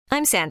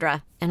I'm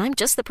Sandra, and I'm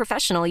just the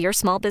professional your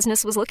small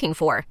business was looking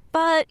for.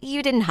 But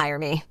you didn't hire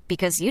me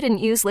because you didn't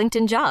use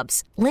LinkedIn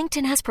Jobs.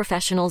 LinkedIn has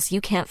professionals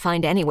you can't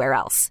find anywhere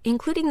else,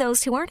 including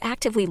those who aren't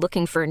actively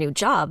looking for a new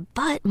job,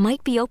 but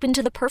might be open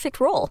to the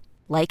perfect role,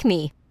 like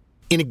me.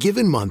 In a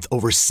given month,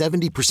 over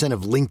 70%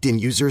 of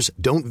LinkedIn users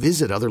don't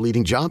visit other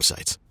leading job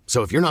sites.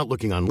 So if you're not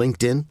looking on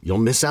LinkedIn, you'll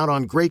miss out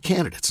on great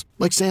candidates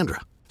like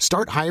Sandra.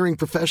 Start hiring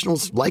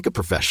professionals like a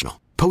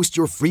professional. Post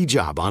your free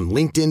job on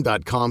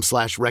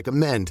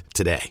linkedin.com/recommend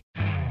today.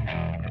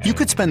 You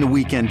could spend the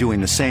weekend doing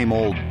the same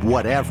old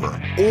whatever,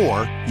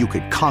 or you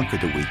could conquer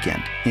the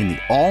weekend in the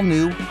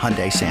all-new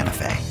Hyundai Santa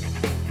Fe.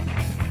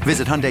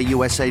 Visit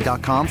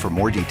HyundaiUSA.com for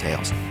more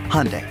details.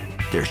 Hyundai,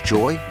 there's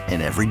joy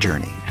in every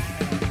journey.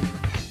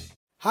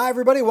 Hi,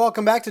 everybody.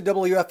 Welcome back to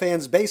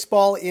WFAN's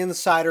Baseball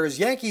Insiders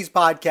Yankees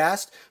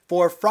podcast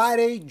for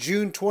Friday,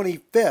 June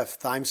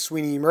 25th. I'm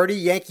Sweeney Murdy.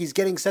 Yankees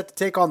getting set to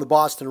take on the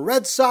Boston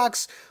Red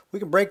Sox. We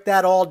can break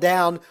that all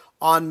down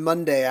on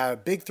Monday. A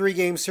big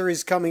three-game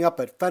series coming up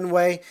at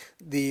Fenway.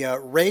 The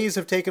Rays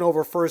have taken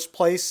over first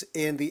place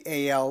in the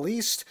AL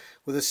East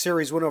with a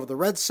series win over the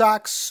Red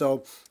Sox.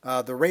 So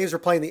the Rays are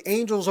playing the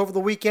Angels over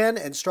the weekend,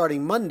 and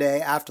starting Monday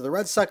after the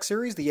Red Sox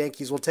series, the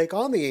Yankees will take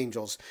on the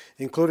Angels,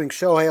 including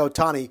Shohei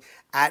Ohtani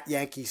at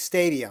Yankee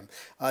Stadium.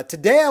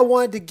 Today I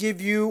wanted to give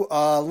you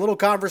a little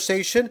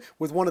conversation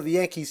with one of the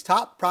Yankees'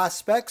 top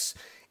prospects.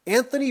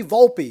 Anthony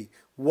Volpe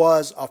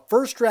was a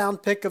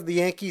first-round pick of the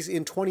Yankees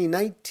in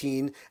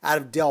 2019 out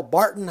of Del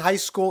Barton High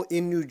School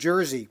in New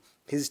Jersey.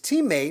 His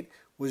teammate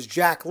was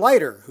Jack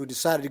Leiter, who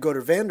decided to go to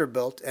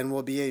Vanderbilt and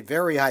will be a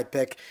very high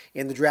pick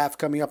in the draft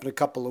coming up in a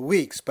couple of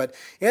weeks. But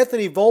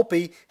Anthony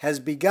Volpe has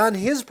begun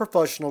his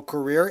professional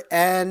career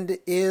and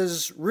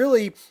is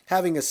really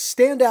having a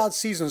standout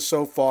season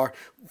so far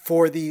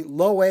for the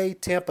Low-A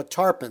Tampa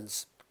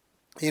Tarpons.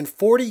 In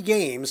 40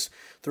 games,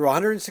 through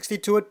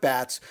 162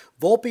 at-bats,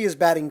 Volpe is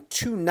batting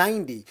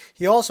 .290.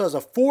 He also has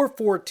a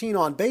 .414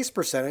 on-base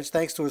percentage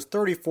thanks to his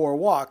 34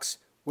 walks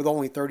with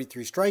only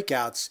 33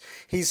 strikeouts.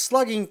 He's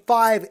slugging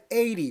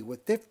 .580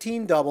 with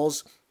 15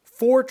 doubles,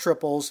 4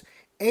 triples,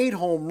 8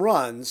 home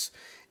runs,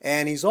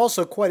 and he's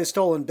also quite a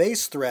stolen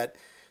base threat.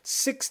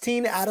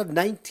 16 out of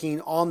 19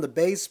 on the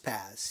base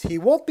paths. He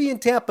won't be in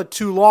Tampa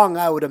too long,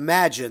 I would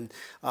imagine.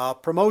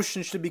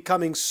 Promotion should be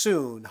coming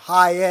soon.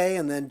 High A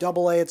and then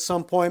Double A at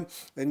some point,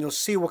 and you'll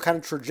see what kind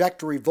of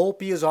trajectory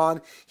Volpe is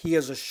on. He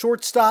is a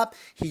shortstop.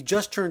 He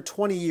just turned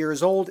 20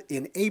 years old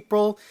in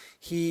April.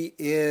 He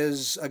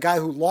is a guy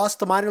who lost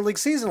the minor league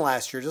season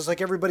last year, just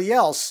like everybody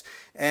else,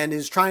 and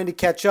is trying to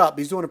catch up.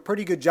 He's doing a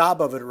pretty good job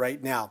of it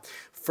right now.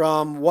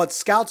 From what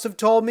scouts have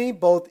told me,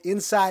 both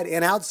inside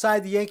and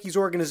outside the Yankees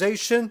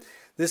organization,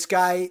 this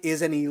guy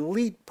is an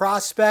elite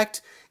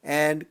prospect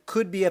and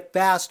could be a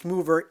fast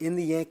mover in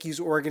the Yankees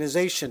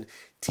organization.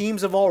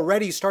 Teams have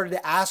already started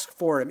to ask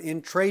for him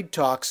in trade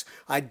talks.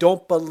 I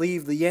don't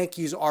believe the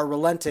Yankees are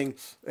relenting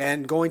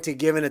and going to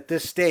give in at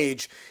this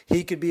stage.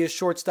 He could be a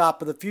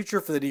shortstop of the future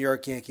for the New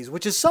York Yankees,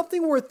 which is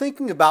something worth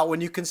thinking about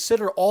when you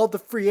consider all the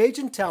free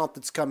agent talent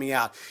that's coming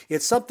out.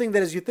 It's something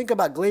that as you think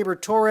about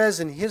Gleyber Torres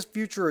and his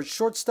future as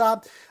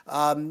shortstop,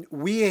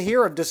 we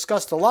here have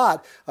discussed a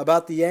lot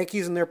about the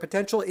Yankees and their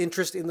potential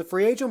interest in the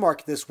free agent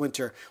market this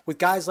winter with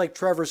guys like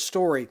Trevor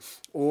Story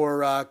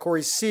or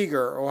Corey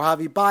Seager or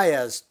Javi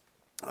Baez.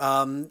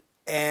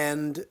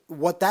 And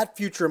what that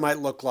future might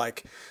look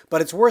like.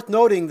 But it's worth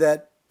noting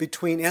that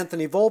between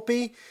Anthony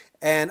Volpe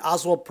and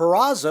Oswald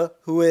Peraza,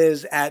 who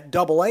is at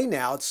Double A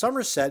now at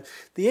Somerset,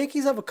 the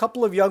Yankees have a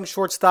couple of young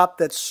shortstop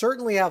that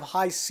certainly have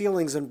high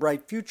ceilings and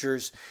bright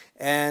futures.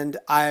 And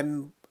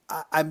I'm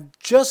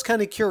just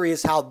kind of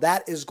curious how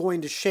that is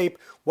going to shape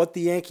what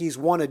the Yankees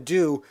want to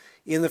do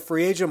in the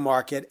free agent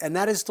market, and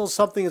that is still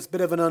something that's a bit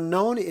of an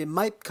unknown. It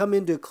might come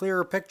into a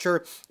clearer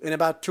picture in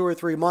about 2 or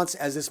 3 months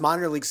as this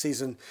minor league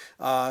season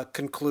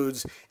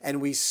concludes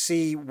and we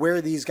see where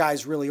these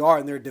guys really are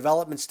in their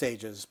development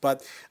stages.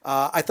 But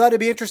I thought it'd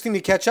be interesting to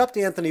catch up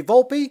to Anthony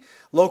Volpe,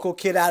 local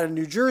kid out of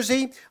New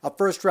Jersey, a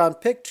first-round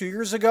pick 2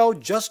 years ago,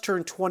 just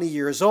turned 20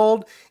 years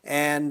old,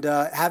 and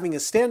having a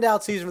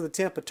standout season for the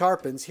Tampa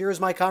Tarpons. Here's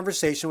my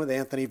conversation with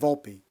Anthony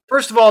Volpe.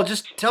 First of all,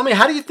 just tell me,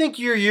 how do you think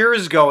your year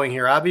is going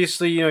here?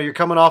 Obviously, you're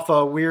coming off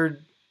a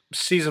weird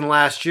season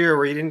last year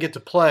where you didn't get to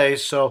play.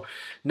 So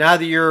now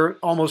that you're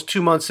almost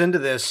 2 months into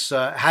this,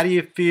 how do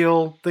you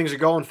feel things are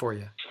going for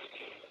you?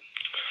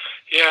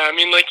 Yeah, I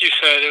mean, like you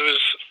said, it was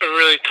a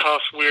really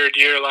tough, weird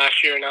year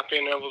last year not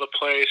being able to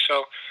play.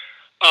 So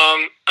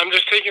I'm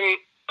just taking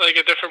like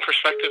a different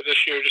perspective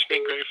this year, just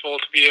being grateful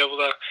to be able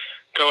to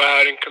go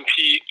out and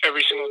compete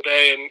every single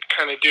day and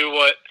kind of do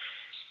what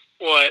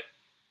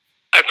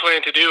I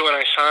planned to do when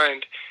I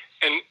signed,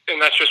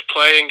 and that's just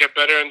play and get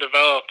better and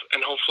develop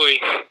and hopefully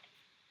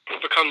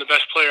become the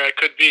best player I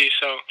could be.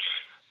 So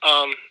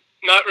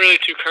not really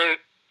too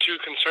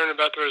concerned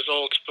about the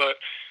results, but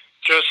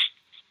just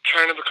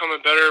trying to become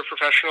a better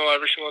professional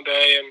every single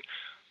day and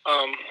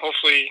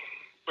hopefully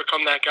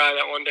become that guy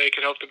that one day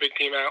could help the big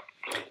team out.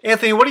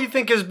 Anthony, what do you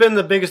think has been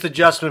the biggest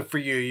adjustment for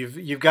you?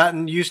 You've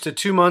gotten used to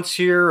 2 months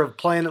here of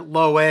playing at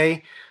Low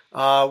A.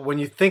 When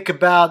you think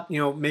about,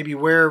 maybe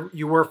where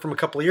you were from a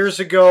couple of years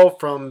ago,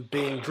 from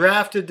being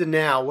drafted to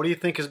now, what do you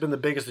think has been the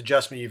biggest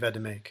adjustment you've had to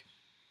make?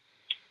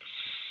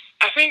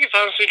 I think it's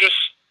honestly just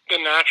the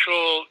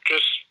natural,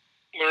 just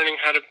learning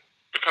how to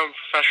become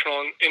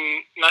professional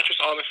in not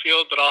just on the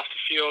field, but off the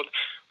field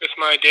with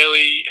my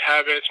daily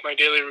habits, my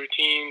daily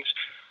routines,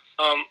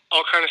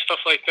 all kind of stuff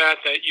like that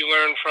you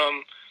learn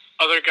from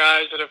other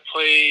guys that have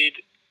played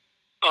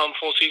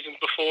full seasons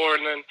before,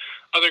 and then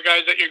other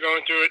guys that you're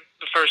going through it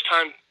the first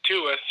time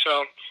too with.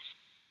 So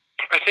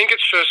I think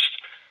it's just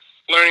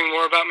learning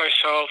more about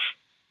myself,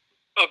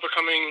 of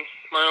becoming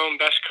my own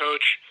best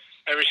coach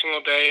every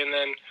single day, and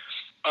then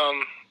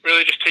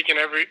really just taking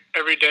every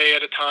day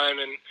at a time,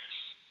 and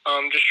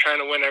just trying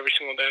to win every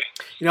single day.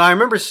 I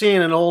remember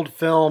seeing an old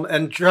film,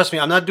 and trust me,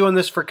 I'm not doing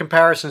this for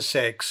comparison's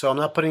sake, so I'm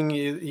not putting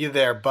you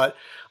there, but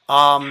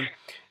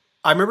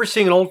I remember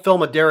seeing an old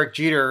film of Derek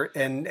Jeter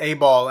in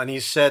A-Ball, and he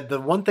said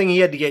the one thing he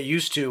had to get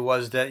used to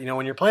was that,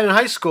 when you're playing in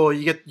high school,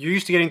 you're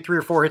used to getting 3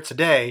 or 4 hits a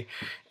day,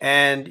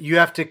 and you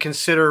have to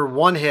consider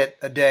 1 hit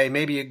a day,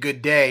 maybe a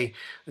good day,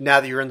 now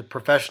that you're in the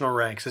professional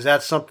ranks. Is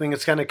that something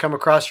that's kind of come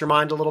across your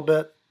mind a little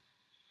bit?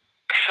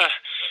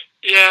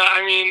 Yeah,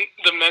 I mean,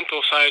 the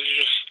mental side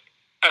is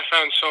I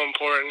found so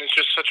important. It's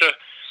just such a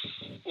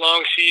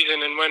long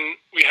season, and when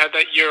we had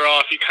that year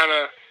off, you kind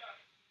of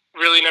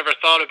really never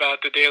thought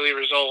about the daily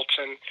results,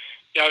 and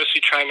you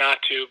obviously try not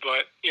to,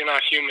 but you're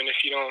not human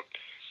if you don't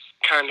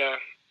kind of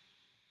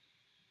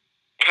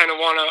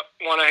want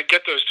to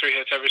get those 3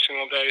 hits every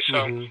single day.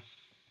 So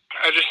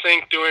I just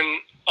think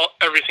doing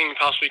everything you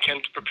possibly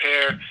can to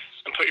prepare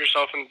and put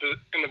yourself in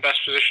the best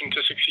position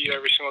to succeed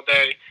every single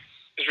day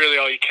is really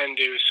all you can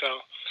do.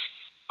 So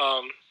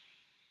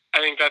I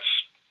think that's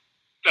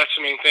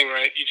the main thing,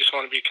 right? You just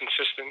want to be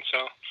consistent.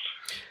 So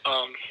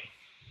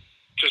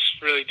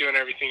just really doing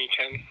everything you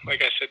can,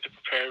 like I said, to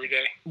prepare every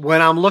day.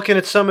 When I'm looking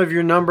at some of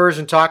your numbers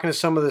and talking to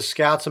some of the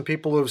scouts and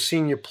people who have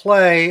seen you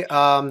play,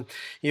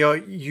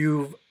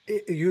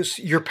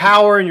 your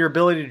power and your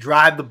ability to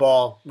drive the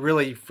ball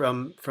really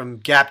from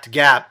gap to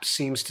gap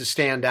seems to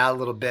stand out a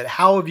little bit.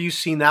 How have you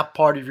seen that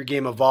part of your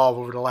game evolve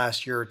over the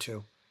last year or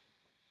two?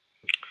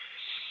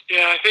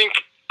 Yeah, I think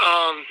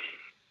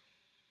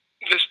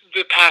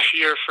the past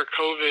year for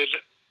COVID,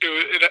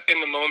 in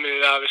the moment,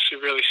 it obviously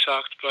really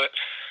sucked, but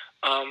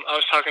I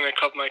was talking to a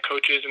couple of my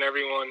coaches and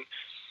everyone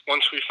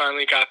once we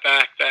finally got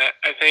back that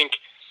I think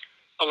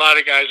a lot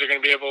of guys are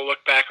going to be able to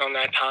look back on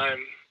that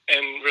time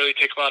and really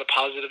take a lot of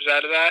positives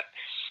out of that.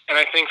 And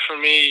I think for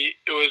me,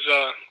 it was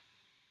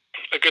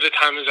a good a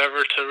time as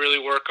ever to really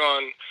work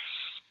on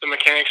the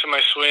mechanics of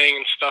my swing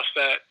and stuff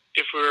that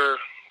if we were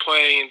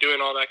playing and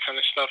doing all that kind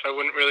of stuff, I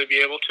wouldn't really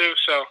be able to.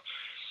 So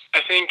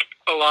I think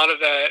a lot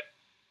of that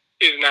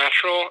is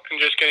natural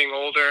and just getting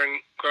older and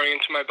growing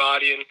into my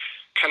body and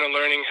kind of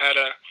learning how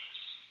to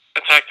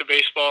attack the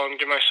baseball and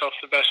give myself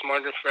the best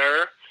margin for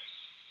error.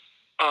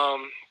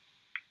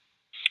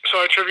 So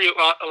I attribute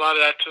a lot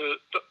of that to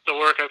the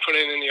work I put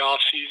in the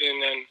off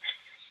season,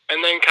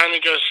 and then kind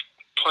of just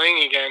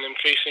playing again and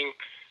facing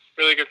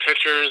really good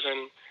pitchers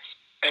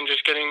and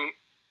just getting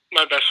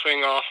my best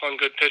swing off on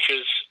good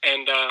pitches,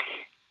 and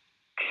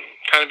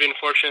kind of being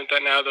fortunate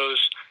that now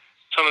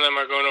some of them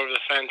are going over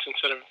the fence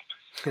instead of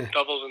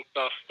doubles and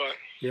stuff. But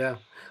yeah.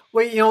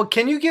 Well,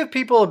 can you give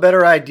people a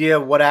better idea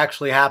of what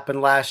actually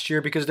happened last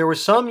year? Because there were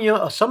some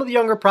of the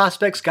younger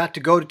prospects got to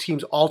go to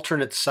teams'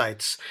 alternate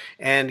sites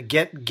and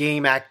get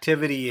game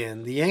activity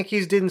in. The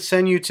Yankees didn't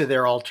send you to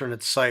their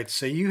alternate sites,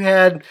 so you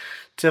had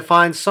to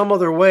find some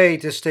other way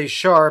to stay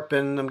sharp.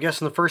 And I'm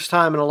guessing the first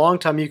time in a long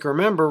time you can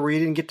remember where you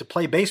didn't get to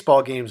play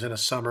baseball games in a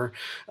summer.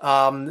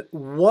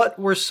 What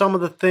were some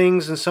of the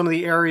things and some of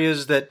the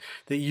areas that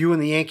you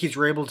and the Yankees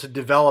were able to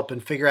develop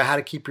and figure out how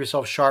to keep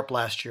yourself sharp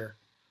last year?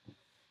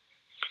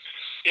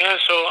 Yeah,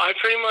 so I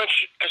pretty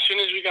much, as soon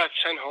as we got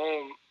sent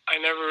home, I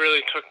never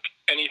really took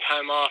any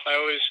time off. I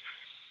always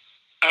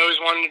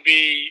wanted to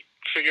be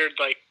figured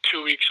like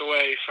 2 weeks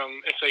away from,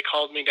 if they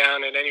called me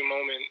down at any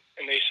moment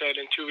and they said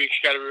in 2 weeks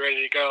you got to be ready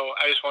to go,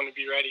 I just wanted to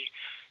be ready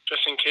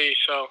just in case.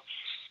 So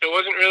it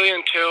wasn't really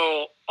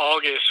until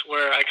August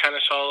where I kind of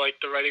saw like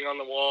the writing on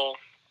the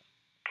wall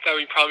that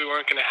we probably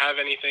weren't going to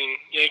have anything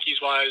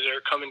Yankees-wise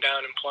or coming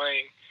down and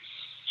playing.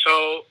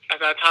 So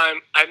at that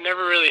time, I'd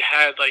never really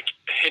had like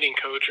a hitting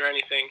coach or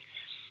anything,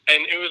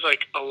 and it was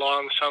like a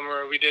long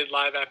summer. We did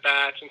live at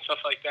bats and stuff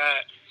like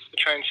that to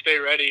try and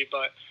stay ready.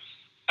 But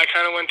I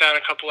kind of went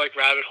down a couple like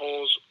rabbit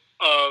holes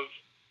of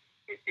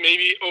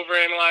maybe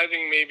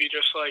overanalyzing, maybe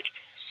just like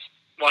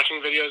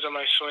watching videos of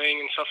my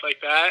swing and stuff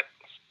like that.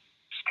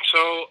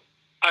 So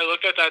I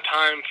looked at that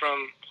time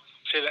from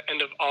say the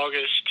end of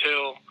August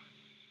till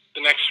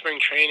the next spring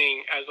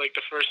training as like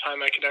the first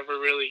time I could ever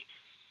really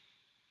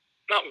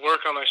not work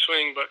on my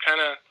swing, but kind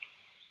of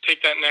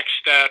take that next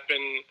step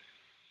and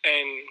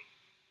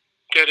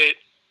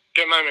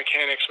get my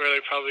mechanics where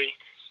they probably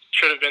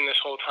should have been this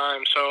whole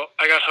time. So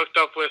I got hooked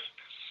up with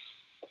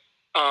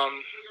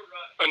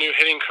a new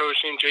hitting coach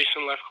named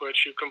Jason Lefkowitz,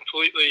 who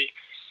completely,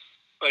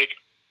 like,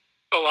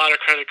 a lot of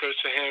credit goes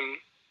to him.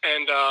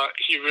 and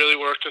he really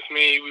worked with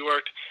me. We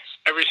worked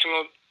every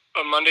single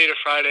Monday to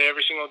Friday,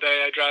 every single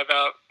day. I drive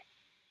out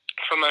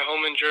from my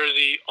home in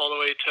Jersey all the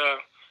way to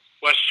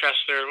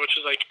Westchester, which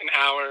is like an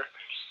hour,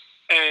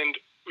 and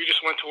we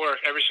just went to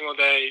work every single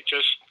day,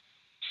 just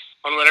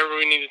on whatever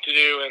we needed to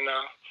do. And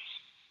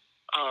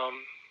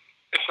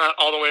it's not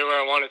all the way where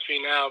I want it to be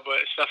now,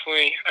 but it's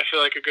definitely, I feel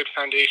like, a good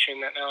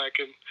foundation that now I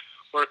can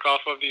work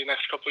off of the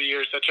next couple of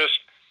years. That just,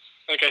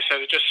 like I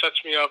said, it just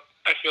sets me up,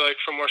 I feel like,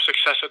 for more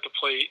success at the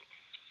plate.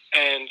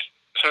 And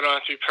so I don't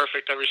have to be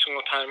perfect every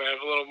single time. I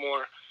have a little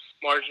more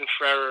margin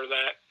for error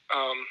that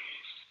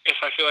if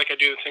I feel like I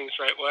do the things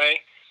the right way,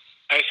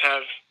 I just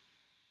have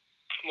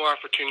more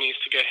opportunities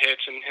to get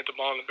hits and hit the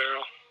ball in the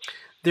barrel.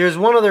 There's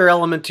one other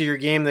element to your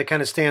game that kind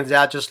of stands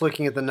out just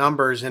looking at the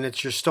numbers, and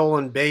it's your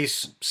stolen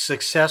base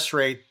success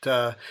rate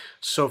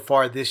so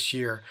far this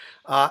year.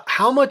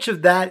 How much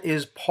of that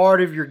is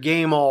part of your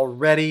game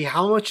already?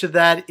 How much of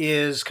that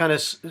is kind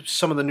of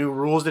some of the new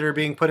rules that are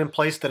being put in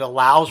place that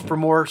allows for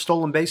more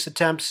stolen base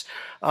attempts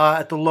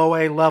at the low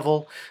A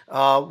level?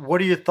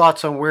 What are your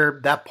thoughts on where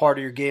that part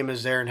of your game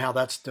is there and how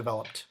that's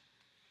developed?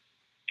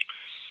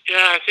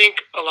 Yeah, I think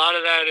a lot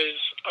of that is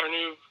our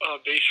new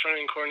base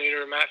running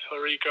coordinator, Matt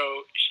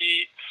Tallarico.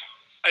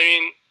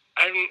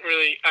 I've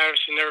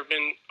obviously never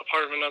been a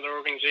part of another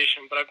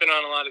organization, but I've been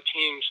on a lot of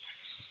teams,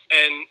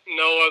 and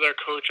no other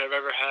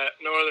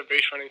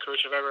base running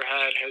coach I've ever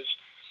had has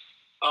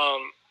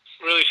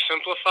really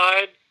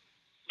simplified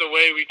the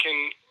way we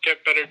can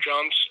get better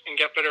jumps and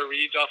get better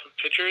reads off of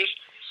pitchers,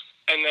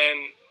 and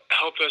then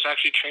help us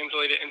actually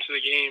translate it into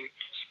the game.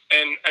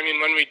 And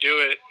when we do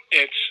it,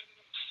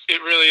 it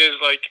really is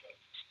like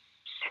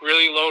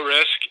really low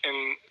risk,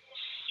 and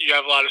you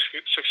have a lot of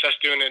success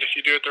doing it if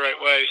you do it the right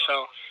way.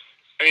 So,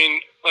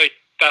 like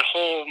that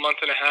whole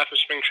month and a half of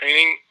spring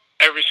training,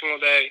 every single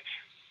day,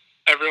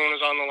 everyone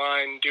was on the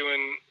line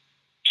doing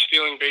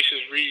stealing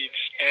bases reads,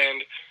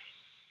 and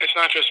it's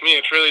not just me;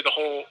 it's really the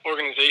whole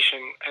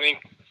organization. I think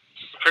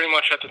pretty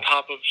much at the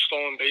top of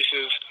stolen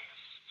bases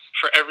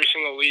for every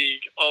single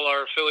league, all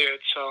our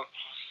affiliates. So,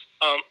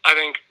 I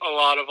think a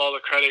lot of all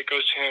the credit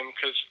goes to him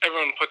because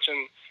everyone puts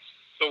in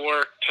the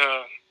work to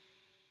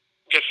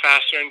get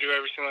faster and do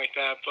everything like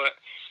that, but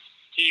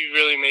he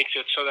really makes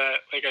it so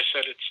that, like I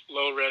said, it's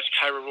low risk,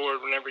 high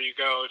reward whenever you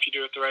go if you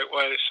do it the right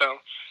way. So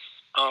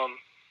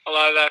a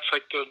lot of that's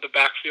like the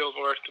backfield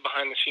work, the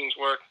behind the scenes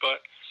work,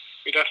 but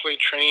we definitely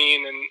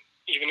train, and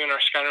even in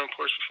our scouting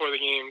reports before the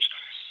games,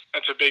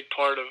 that's a big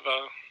part of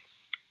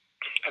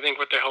I think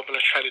what they're helping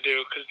us try to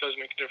do, because it does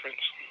make a difference.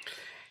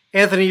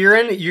 Anthony, you're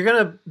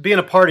going to be in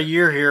a part of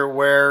year here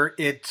where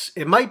it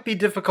might be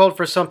difficult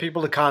for some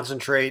people to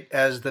concentrate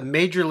as the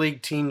major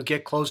league teams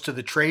get close to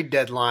the trade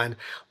deadline.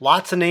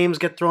 Lots of names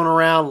get thrown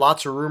around,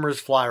 lots of rumors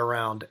fly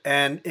around,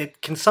 and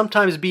it can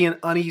sometimes be an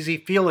uneasy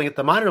feeling at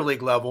the minor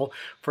league level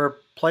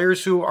for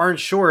players who aren't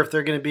sure if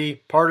they're going to be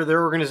part of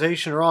their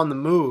organization or on the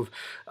move.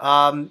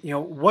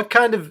 What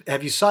kind of,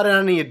 have you sought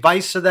out any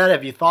advice to that?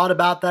 Have you thought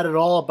about that at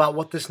all, about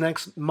what this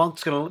next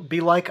month's going to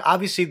be like?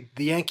 Obviously,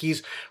 the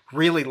Yankees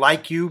really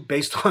like you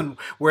based on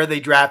where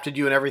they drafted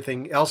you and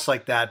everything else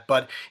like that,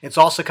 but it's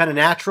also kind of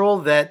natural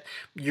that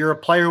you're a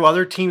player who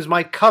other teams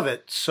might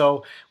covet.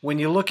 So when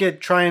you look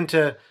at trying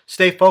to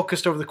stay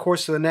focused over the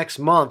course of the next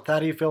month, how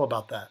do you feel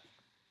about that?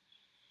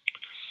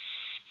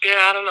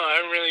 Yeah, I don't know. I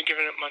haven't really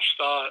given it much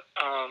thought.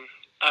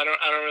 I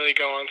don't really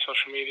go on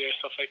social media or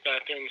stuff like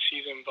that during the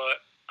season,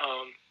 but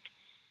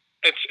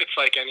it's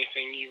like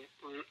anything.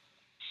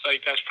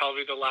 That's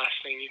probably the last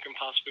thing you can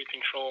possibly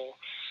control.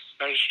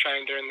 I was just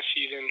trying during the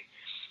season,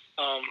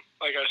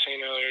 like I was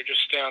saying earlier,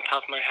 just stay on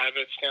top of my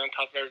habits, stay on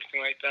top of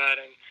everything like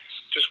that, and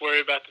just worry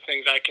about the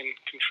things I can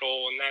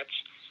control, and that's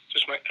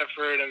just my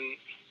effort and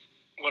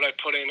what I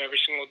put in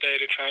every single day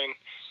to try and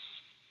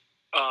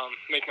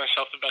make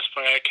myself the best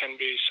player I can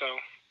be. So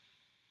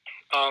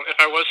if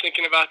I was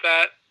thinking about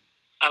that,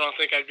 I don't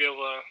think I'd be able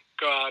to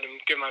go out and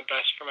give my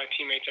best for my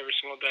teammates every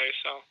single day.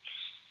 So,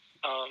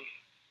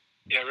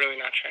 really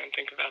not trying to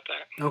think about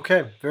that.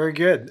 Okay, very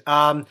good.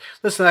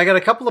 Listen, I got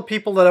a couple of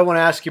people that I want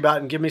to ask you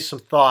about and give me some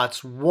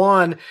thoughts.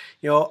 One,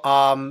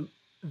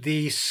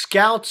 the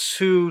scouts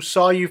who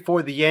saw you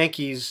for the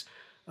Yankees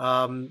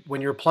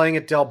when you were playing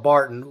at Del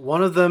Barton,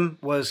 one of them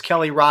was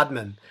Kelly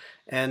Rodman.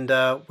 And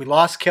we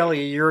lost Kelly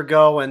a year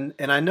ago, and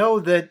I know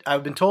that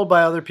I've been told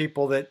by other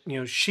people that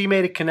she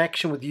made a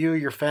connection with you,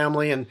 your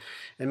family, and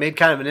made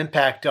kind of an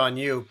impact on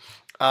you.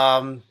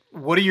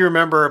 What do you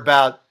remember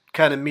about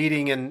kind of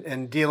meeting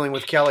and dealing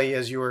with Kelly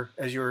as you were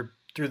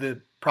through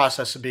the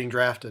process of being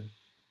drafted?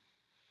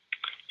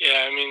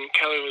 Yeah,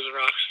 Kelly was a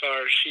rock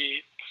star.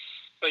 She,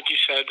 like you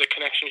said, the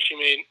connection she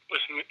made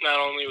with not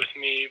only with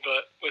me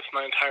but with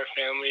my entire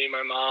family,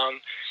 my mom,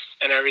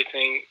 and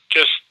everything.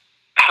 Just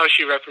how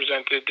she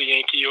represented the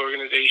Yankee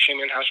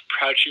organization and how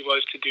proud she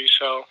was to do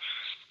so.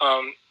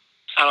 I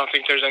don't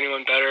think there's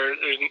anyone better.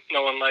 There's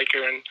no one like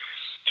her, and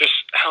just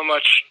how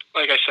much,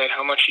 like I said,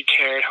 how much she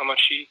cared, how much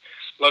she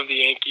loved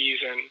the Yankees,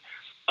 and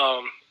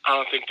I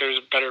don't think there's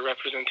a better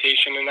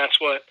representation. And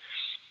that's what,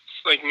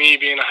 like me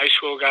being a high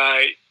school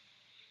guy,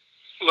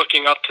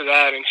 looking up to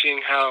that and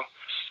seeing how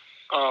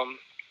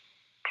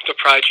the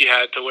pride she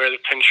had to wear the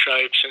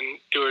pinstripes and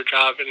do her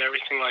job and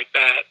everything like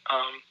that.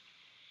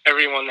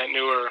 Everyone that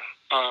knew her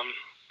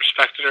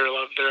respected her,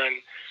 loved her,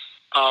 and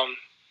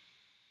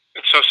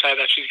it's so sad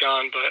that she's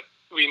gone, but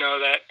we know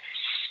that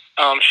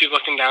she's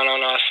looking down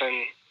on us,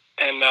 and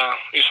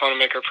we just want to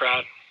make her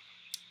proud.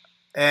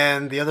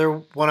 And the other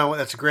one,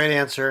 that's a great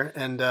answer,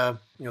 and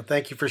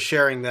thank you for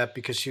sharing that,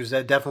 because she was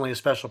definitely a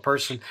special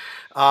person.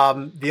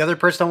 The other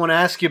person I want to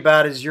ask you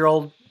about is your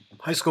old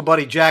high school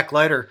buddy, Jack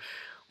Leiter.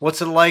 What's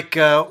it like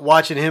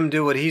watching him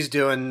do what he's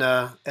doing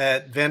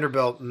at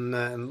Vanderbilt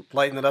and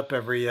lighting it up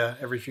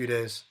every few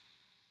days?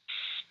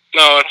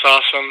 No, it's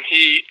awesome.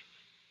 He,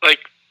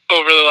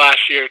 over the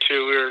last year,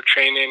 too, we were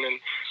training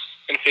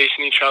and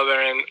facing each other,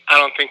 and I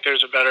don't think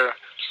I've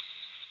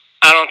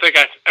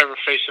ever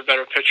faced a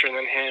better pitcher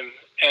than him.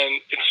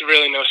 And it's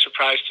really no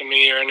surprise to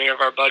me or any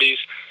of our buddies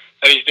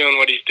that he's doing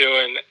what he's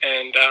doing.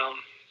 And,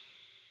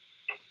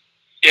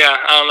 I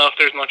don't know if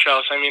there's much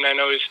else. I mean, I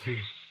know he's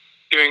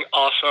doing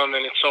awesome,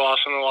 and it's so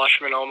awesome to watch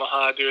him in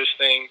Omaha do his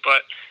thing.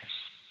 But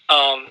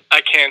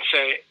I can't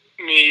say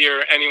me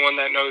or anyone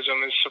that knows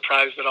him is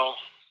surprised at all.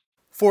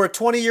 For a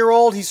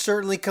 20-year-old, he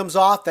certainly comes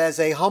off as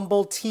a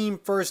humble,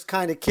 team-first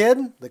kind of kid,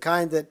 the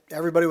kind that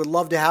everybody would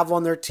love to have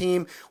on their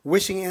team.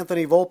 Wishing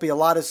Anthony Volpe a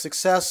lot of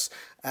success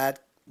at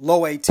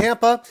Low-A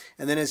Tampa,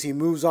 and then as he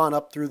moves on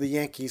up through the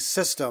Yankees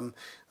system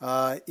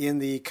in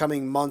the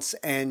coming months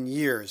and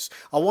years.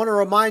 I want to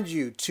remind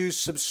you to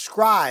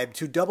subscribe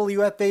to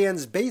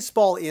WFAN's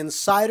Baseball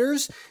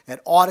Insiders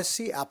at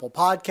Odyssey, Apple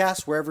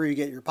Podcasts, wherever you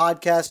get your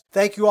podcasts.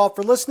 Thank you all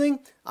for listening.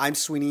 I'm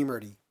Sweeney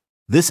Murdy.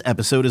 This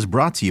episode is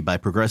brought to you by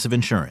Progressive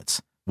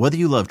Insurance. Whether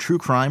you love true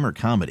crime or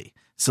comedy,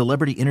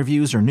 celebrity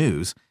interviews or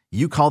news,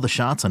 you call the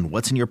shots on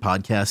what's in your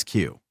podcast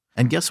queue.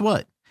 And guess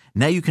what?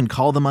 Now you can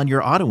call them on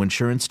your auto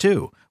insurance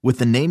too, with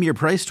the Name Your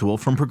Price tool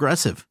from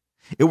Progressive.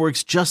 It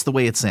works just the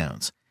way it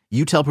sounds.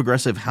 You tell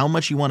Progressive how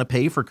much you want to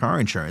pay for car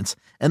insurance,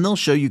 and they'll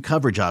show you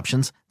coverage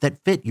options that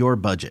fit your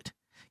budget.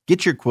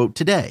 Get your quote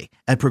today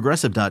at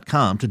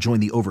Progressive.com to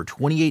join the over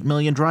 28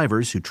 million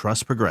drivers who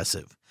trust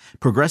Progressive.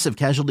 Progressive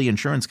Casualty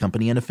Insurance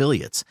Company and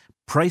Affiliates.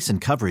 Price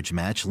and coverage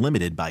match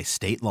limited by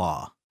state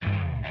law.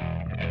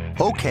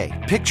 Okay,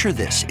 picture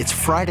this. It's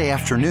Friday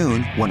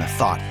afternoon when a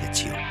thought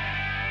hits you.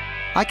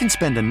 I can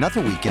spend another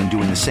weekend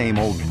doing the same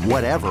old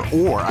whatever,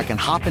 or I can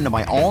hop into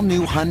my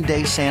all-new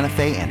Hyundai Santa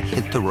Fe and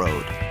hit the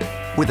road.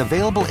 With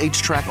available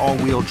H-Track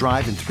all-wheel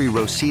drive and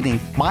 3-row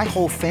seating, my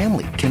whole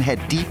family can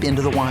head deep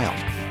into the wild.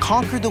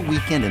 Conquer the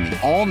weekend in the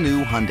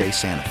all-new Hyundai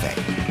Santa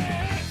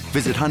Fe.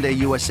 Visit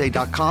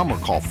HyundaiUSA.com or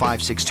call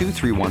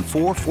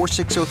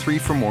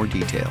 562-314-4603 for more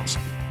details.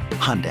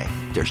 Hyundai,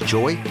 there's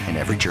joy in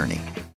every journey.